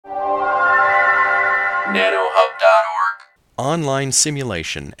nanohub.org. Online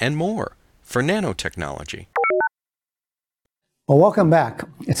simulation and more for nanotechnology. Well, welcome back.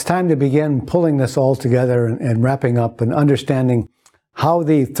 It's time to begin pulling this all together and wrapping up and understanding how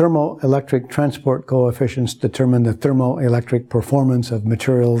the thermoelectric transport coefficients determine the thermoelectric performance of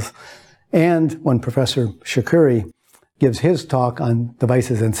materials. And when Professor Shakuri gives his talk on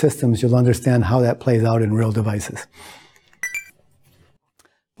devices and systems, you'll understand how that plays out in real devices.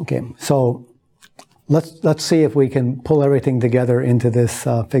 Okay, so let's see if we can pull everything together into this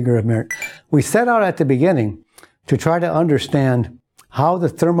figure of merit. We set out at the beginning to try to understand how the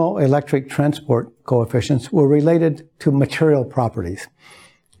thermoelectric transport coefficients were related to material properties.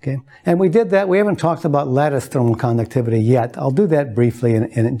 Okay, and we did that. We haven't talked about lattice thermal conductivity yet. I'll do that briefly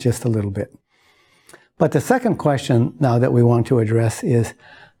in just a little bit. But the second question now that we want to address is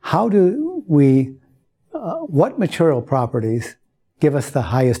how do we, what material properties give us the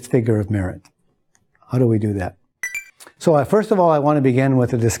highest figure of merit? How do we do that? So first of all, I want to begin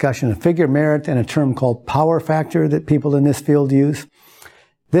with a discussion of figure merit and a term called power factor that people in this field use.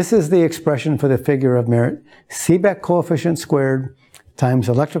 This is the expression for the figure of merit, Seebeck coefficient squared times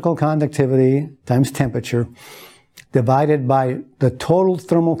electrical conductivity times temperature divided by the total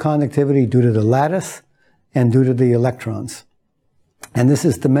thermal conductivity due to the lattice and due to the electrons. And this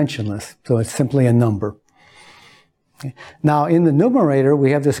is dimensionless, so it's simply a number. Okay. Now, in the numerator,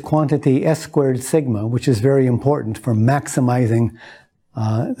 we have this quantity S squared sigma, which is very important for maximizing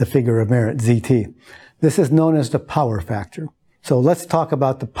the figure of merit, ZT. This is known as the power factor. So let's talk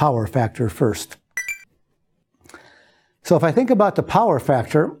about the power factor first. So if I think about the power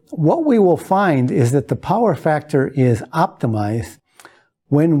factor, what we will find is that the power factor is optimized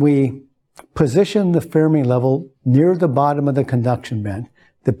when we position the Fermi level near the bottom of the conduction band,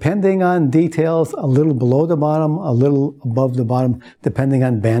 depending on details, a little below the bottom, a little above the bottom, depending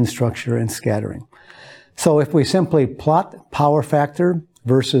on band structure and scattering. So if we simply plot power factor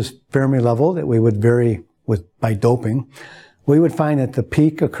versus Fermi level that we would vary with by doping, we would find that the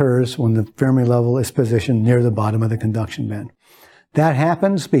peak occurs when the Fermi level is positioned near the bottom of the conduction band. That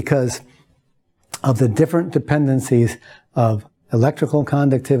happens because of the different dependencies of electrical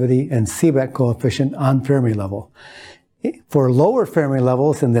conductivity and Seebeck coefficient on Fermi level. For lower Fermi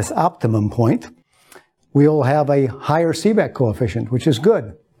levels in this optimum point, we will have a higher Seebeck coefficient, which is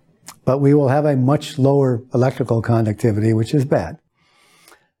good, but we will have a much lower electrical conductivity, which is bad.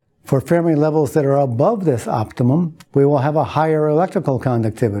 For Fermi levels that are above this optimum, we will have a higher electrical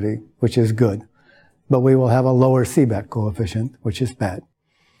conductivity, which is good, but we will have a lower Seebeck coefficient, which is bad.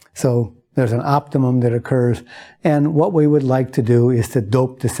 So there's an optimum that occurs, and what we would like to do is to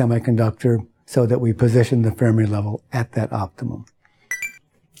dope the semiconductor so that we position the Fermi level at that optimum.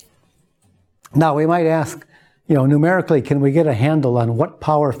 Now we might ask, numerically, can we get a handle on what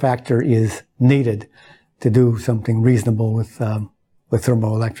power factor is needed to do something reasonable with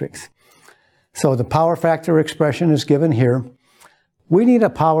thermoelectrics? So the power factor expression is given here. We need a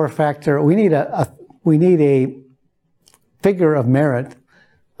power factor, we need a figure of merit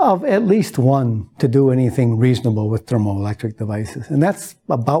of at least 1 to do anything reasonable with thermoelectric devices. And that's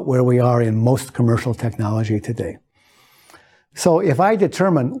about where we are in most commercial technology today. So if I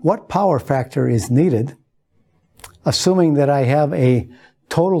determine what power factor is needed, assuming that I have a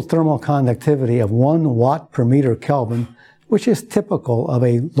total thermal conductivity of 1 watt per meter Kelvin, which is typical of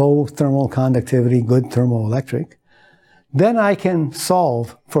a low thermal conductivity, good thermoelectric, then I can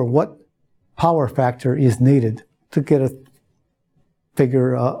solve for what power factor is needed to get a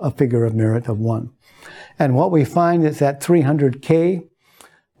figure of merit of 1. And what we find is that 300 K,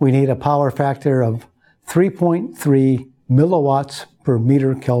 we need a power factor of 3.3 milliwatts per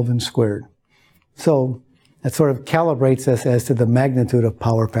meter Kelvin squared. So that sort of calibrates us as to the magnitude of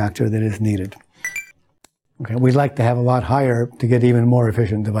power factor that is needed. Okay, we'd like to have a lot higher to get even more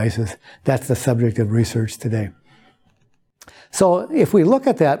efficient devices. That's the subject of research today. So if we look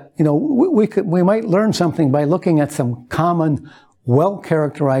at that, we might learn something by looking at some common,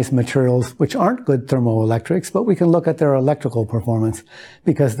 well-characterized materials which aren't good thermoelectrics, but we can look at their electrical performance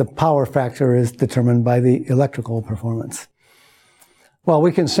because the power factor is determined by the electrical performance. Well,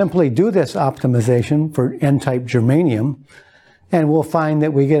 we can simply do this optimization for N-type germanium, and we'll find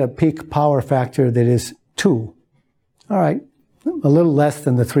that we get a peak power factor that is 2. All right, a little less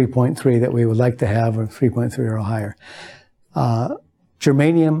than the 3.3 that we would like to have, or 3.3 or higher.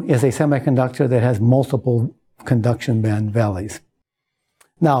 Germanium is a semiconductor that has multiple conduction band valleys.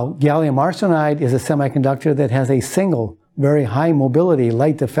 Now, gallium arsenide is a semiconductor that has a single, very high mobility,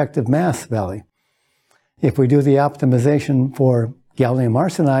 light effective mass valley. If we do the optimization for gallium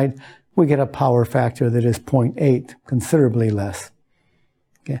arsenide, we get a power factor that is 0.8, considerably less.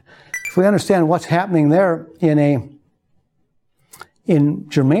 Okay. If we understand what's happening there in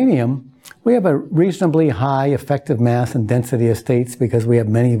germanium, we have a reasonably high effective mass and density of states because we have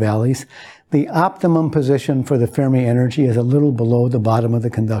many valleys. The optimum position for the Fermi energy is a little below the bottom of the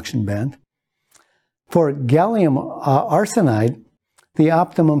conduction band. For gallium arsenide, the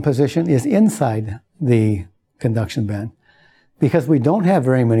optimum position is inside the conduction band. Because we don't have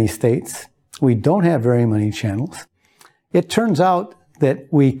very many states, we don't have very many channels, it turns out that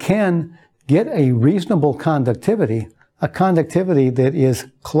we can get a reasonable conductivity, a conductivity that is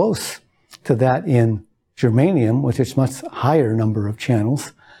close to that in germanium, which is much higher number of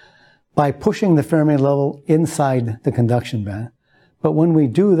channels, by pushing the Fermi level inside the conduction band. But when we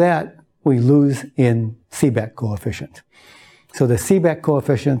do that, we lose in Seebeck coefficient. So the Seebeck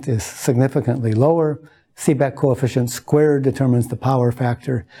coefficient is significantly lower. Seebeck coefficient squared determines the power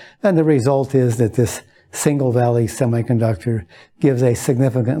factor, and the result is that this single valley semiconductor gives a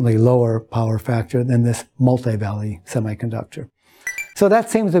significantly lower power factor than this multi-valley semiconductor. So that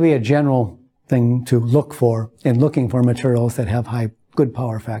seems to be a general thing to look for in looking for materials that have good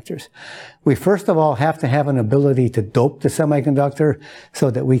power factors. We first of all have to have an ability to dope the semiconductor so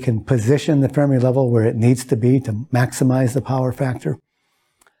that we can position the Fermi level where it needs to be to maximize the power factor.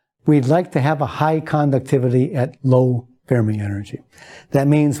 We'd like to have a high conductivity at low Fermi energy. That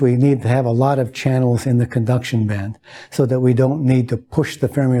means we need to have a lot of channels in the conduction band so that we don't need to push the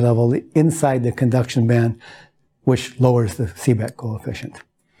Fermi level inside the conduction band, which lowers the Seebeck coefficient.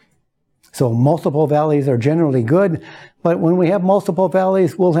 So multiple valleys are generally good, but when we have multiple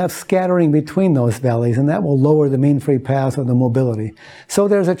valleys, we'll have scattering between those valleys, and that will lower the mean free path or the mobility. So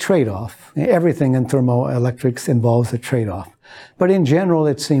there's a trade-off. Everything in thermoelectrics involves a trade-off. But in general,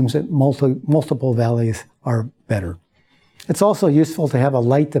 it seems that multiple valleys are better. It's also useful to have a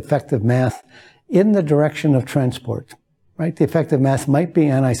light effective mass in the direction of transport. Right? The effective mass might be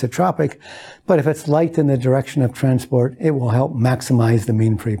anisotropic, but if it's light in the direction of transport, it will help maximize the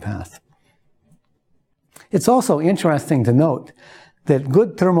mean free path. It's also interesting to note that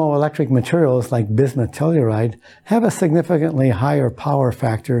good thermoelectric materials like bismuth telluride have a significantly higher power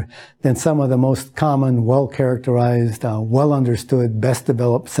factor than some of the most common, well-characterized, well-understood,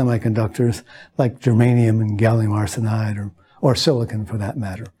 best-developed semiconductors like germanium and gallium arsenide or silicon for that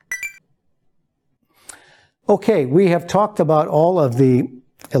matter. Okay, we have talked about all of the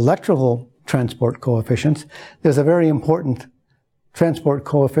electrical transport coefficients. There's a very important transport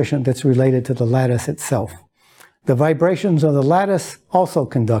coefficient that's related to the lattice itself. The vibrations of the lattice also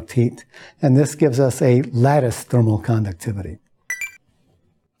conduct heat, and this gives us a lattice thermal conductivity.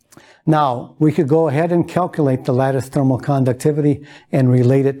 Now, we could go ahead and calculate the lattice thermal conductivity and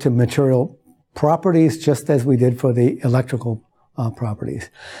relate it to material properties just as we did for the electrical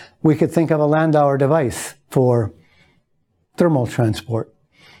properties. We could think of a Landauer device for thermal transport.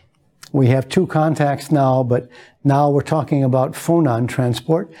 We have two contacts now, but now we're talking about phonon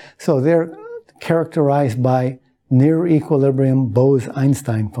transport. So they're characterized by near equilibrium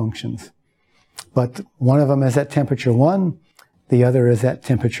Bose-Einstein functions. But one of them is at temperature 1, the other is at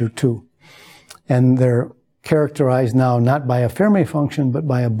temperature 2. And they're characterized now not by a Fermi function, but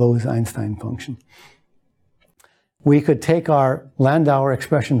by a Bose-Einstein function. We could take our Landauer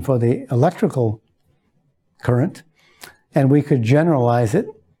expression for the electrical current, and we could generalize it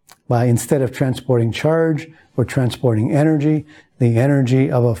by, instead of transporting charge, we're transporting energy. The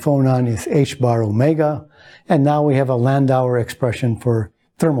energy of a phonon is h bar omega, and now we have a Landauer expression for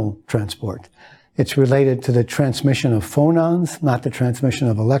thermal transport. It's related to the transmission of phonons, not the transmission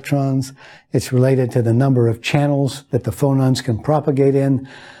of electrons. It's related to the number of channels that the phonons can propagate in,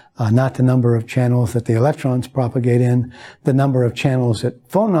 not the number of channels that the electrons propagate in. The number of channels that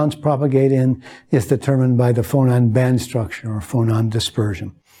phonons propagate in is determined by the phonon band structure or phonon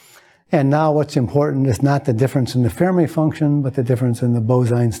dispersion. And now what's important is not the difference in the Fermi function, but the difference in the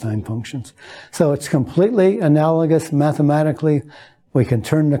Bose-Einstein functions. So it's completely analogous mathematically. We can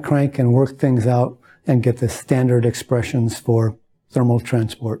turn the crank and work things out and get the standard expressions for thermal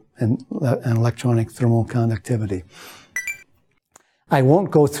transport and electronic thermal conductivity. I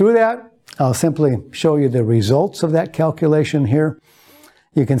won't go through that. I'll simply show you the results of that calculation here.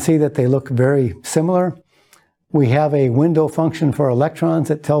 You can see that they look very similar. We have a window function for electrons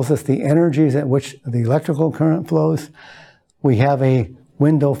that tells us the energies at which the electrical current flows. We have a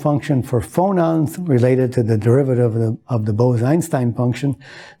window function for phonons related to the derivative of the Bose-Einstein function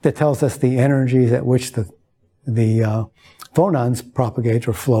that tells us the energies at which the phonons propagate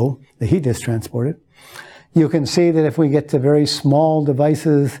or flow, the heat is transported. You can see that if we get to very small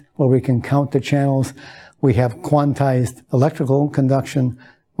devices where we can count the channels, we have quantized electrical conduction.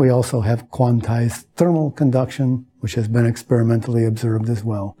 We also have quantized thermal conduction, which has been experimentally observed as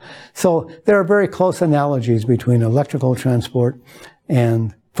well. So there are very close analogies between electrical transport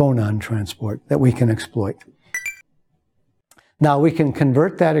and phonon transport that we can exploit. Now we can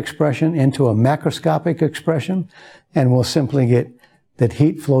convert that expression into a macroscopic expression, and we'll simply get that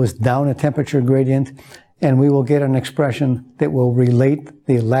heat flows down a temperature gradient, and we will get an expression that will relate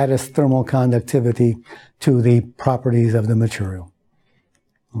the lattice thermal conductivity to the properties of the material.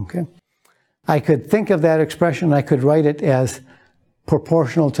 Okay? I could think of that expression, I could write it as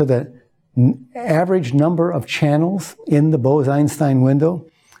proportional to the average number of channels in the Bose-Einstein window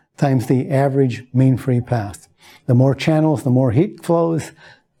times the average mean free path. The more channels, the more heat flows.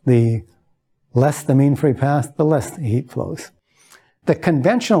 The less the mean free path, the less the heat flows. The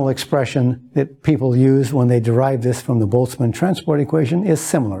conventional expression that people use when they derive this from the Boltzmann transport equation is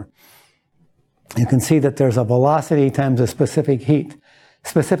similar. You can see that there's a velocity times a specific heat.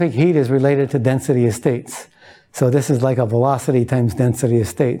 Specific heat is related to density of states. So this is like a velocity times density of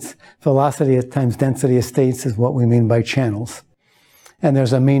states. Velocity times density of states is what we mean by channels. And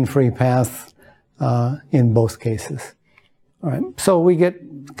there's a mean free path in both cases. All right, so we get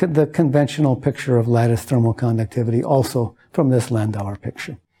the conventional picture of lattice thermal conductivity also from this Landauer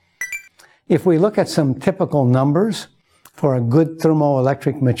picture. If we look at some typical numbers for a good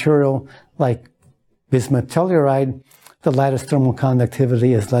thermoelectric material like bismuth telluride, the lattice thermal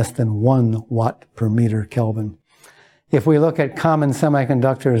conductivity is less than 1 watt per meter Kelvin. If we look at common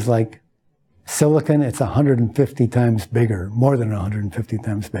semiconductors like silicon, it's 150 times bigger, more than 150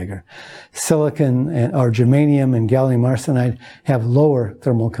 times bigger. Silicon or germanium and gallium arsenide have lower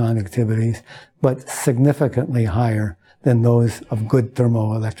thermal conductivities, but significantly higher than those of good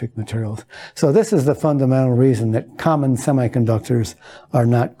thermoelectric materials. So this is the fundamental reason that common semiconductors are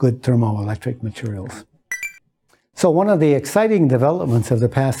not good thermoelectric materials. So one of the exciting developments of the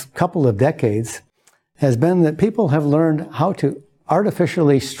past couple of decades has been that people have learned how to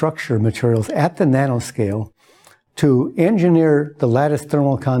artificially structure materials at the nanoscale to engineer the lattice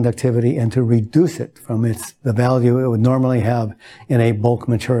thermal conductivity and to reduce it from the value it would normally have in a bulk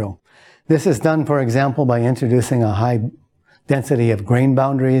material. This is done, for example, by introducing a high density of grain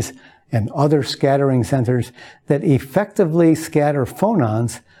boundaries and other scattering centers that effectively scatter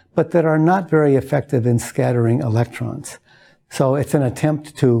phonons, but that are not very effective in scattering electrons. So it's an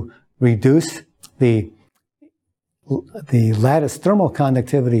attempt to reduce the lattice thermal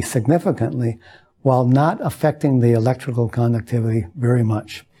conductivity significantly while not affecting the electrical conductivity very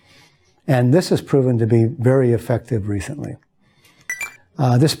much. And this has proven to be very effective recently.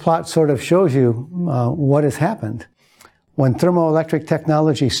 This plot sort of shows you what has happened. When thermoelectric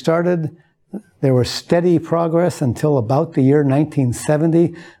technology started, there was steady progress until about the year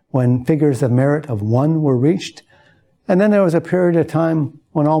 1970, when figures of merit of 1 were reached. And then there was a period of time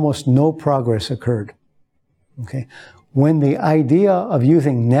when almost no progress occurred. Okay. When the idea of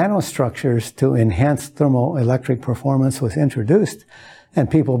using nanostructures to enhance thermoelectric performance was introduced, and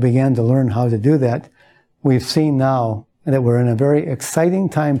people began to learn how to do that, we've seen now that we're in a very exciting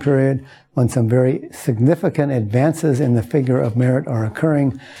time period when some very significant advances in the figure of merit are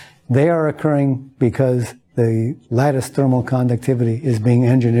occurring. They are occurring because the lattice thermal conductivity is being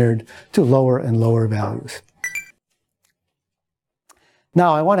engineered to lower and lower values.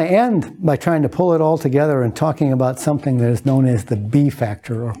 Now, I want to end by trying to pull it all together and talking about something that is known as the B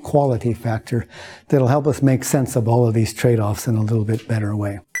factor, or quality factor, that'll help us make sense of all of these trade-offs in a little bit better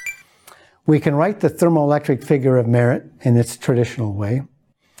way. We can write the thermoelectric figure of merit in its traditional way.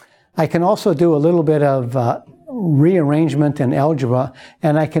 I can also do a little bit of rearrangement in algebra,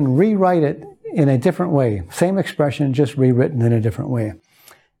 and I can rewrite it in a different way. Same expression, just rewritten in a different way.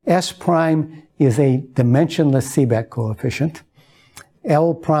 S prime is a dimensionless Seebeck coefficient.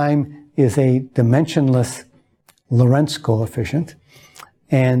 L prime is a dimensionless Lorentz coefficient.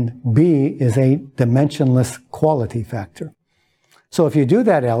 And B is a dimensionless quality factor. So if you do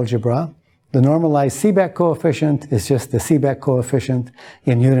that algebra, the normalized Seebeck coefficient is just the Seebeck coefficient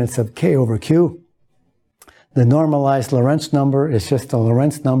in units of K over Q. The normalized Lorentz number is just the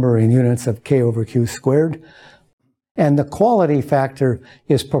Lorentz number in units of K over Q squared. And the quality factor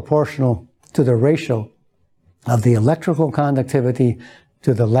is proportional to the ratio of the electrical conductivity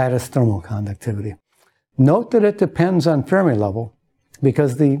to the lattice thermal conductivity. Note that it depends on Fermi level,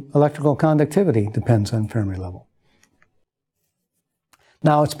 because the electrical conductivity depends on Fermi level.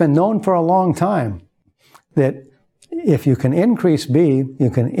 Now, it's been known for a long time that if you can increase B, you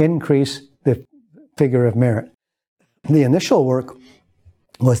can increase the figure of merit. The initial work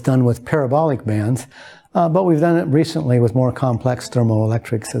was done with parabolic bands, but we've done it recently with more complex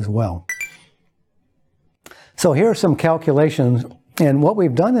thermoelectrics as well. So here are some calculations, and what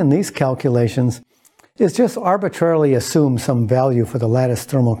we've done in these calculations is just arbitrarily assume some value for the lattice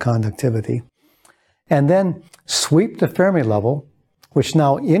thermal conductivity, and then sweep the Fermi level, which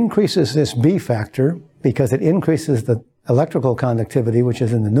now increases this B factor because it increases the electrical conductivity, which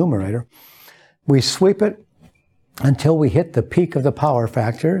is in the numerator. We sweep it until we hit the peak of the power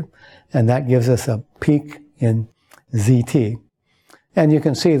factor, and that gives us a peak in ZT. And you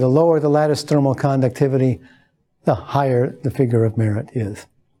can see the lower the lattice thermal conductivity, the higher the figure of merit is.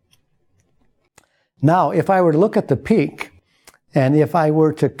 Now, if I were to look at the peak, and if I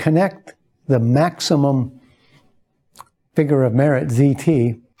were to connect the maximum figure of merit,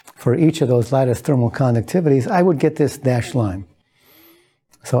 ZT, for each of those lattice thermal conductivities, I would get this dashed line.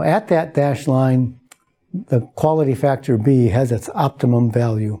 So at that dashed line, the quality factor B has its optimum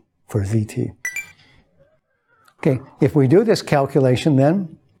value for ZT. Okay, if we do this calculation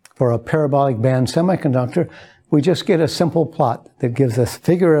then, for a parabolic band semiconductor, we just get a simple plot that gives us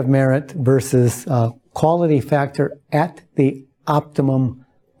figure of merit versus quality factor at the optimum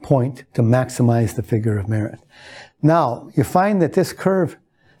point to maximize the figure of merit. Now, you find that this curve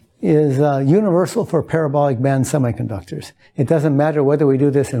is universal for parabolic band semiconductors. It doesn't matter whether we do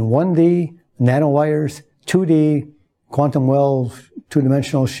this in 1D, nanowires, 2D, quantum wells,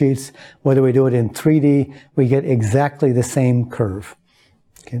 two-dimensional sheets, whether we do it in 3D, we get exactly the same curve.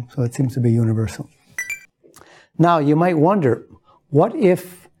 Okay, so it seems to be universal. Now, you might wonder, what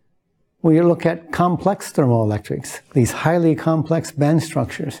if we look at complex thermoelectrics, these highly complex band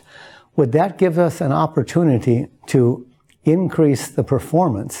structures? Would that give us an opportunity to increase the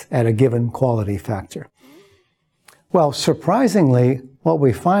performance at a given quality factor? Well, surprisingly, what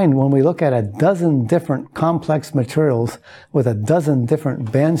we find when we look at a dozen different complex materials with a dozen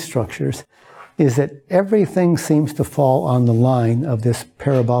different band structures is that everything seems to fall on the line of this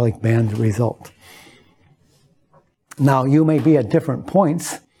parabolic band result. Now, you may be at different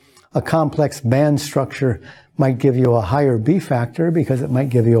points. A complex band structure might give you a higher B factor because it might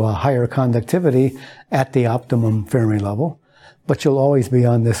give you a higher conductivity at the optimum Fermi level, but you'll always be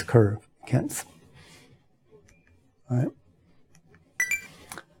on this curve, Kent. All right.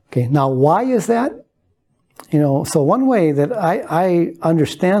 Okay, now why is that? So one way that I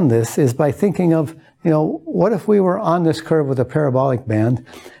understand this is by thinking of, what if we were on this curve with a parabolic band,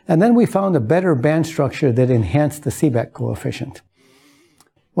 and then we found a better band structure that enhanced the Seebeck coefficient?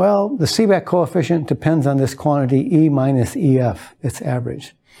 Well, the Seebeck coefficient depends on this quantity E minus EF, its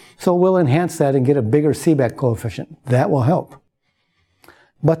average. So we'll enhance that and get a bigger Seebeck coefficient. That will help.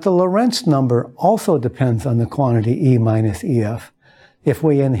 But the Lorentz number also depends on the quantity E minus EF. If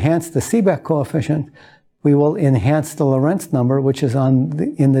we enhance the Seebeck coefficient, we will enhance the Lorentz number, which is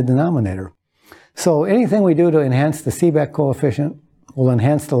in the denominator. So anything we do to enhance the Seebeck coefficient will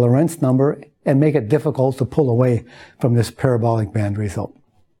enhance the Lorentz number and make it difficult to pull away from this parabolic band result.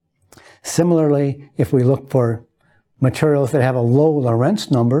 Similarly, if we look for materials that have a low Lorentz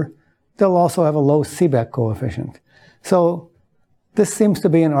number, they'll also have a low Seebeck coefficient. So this seems to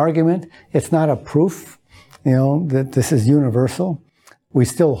be an argument. It's not a proof, that this is universal. We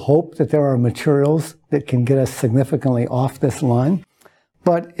still hope that there are materials that can get us significantly off this line,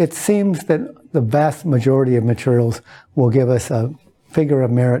 but it seems that the vast majority of materials will give us a figure of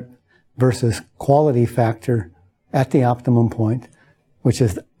merit versus quality factor at the optimum point, which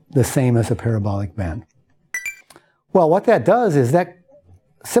is the same as a parabolic band. Well, what that does is that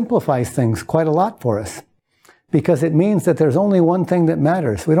simplifies things quite a lot for us, because it means that there's only one thing that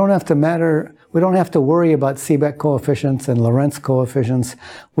matters. We don't have to worry about Seebeck coefficients and Lorentz coefficients.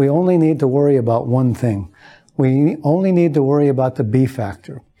 We only need to worry about one thing. We only need to worry about the B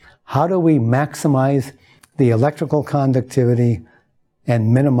factor. How do we maximize the electrical conductivity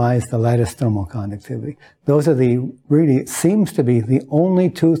and minimize the lattice thermal conductivity? Those are really seems to be the only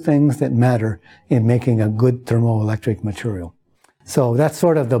two things that matter in making a good thermoelectric material. So that's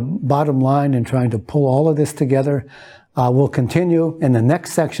sort of the bottom line in trying to pull all of this together. We'll continue in the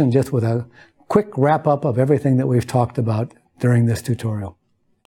next section just with a quick wrap-up of everything that we've talked about during this tutorial.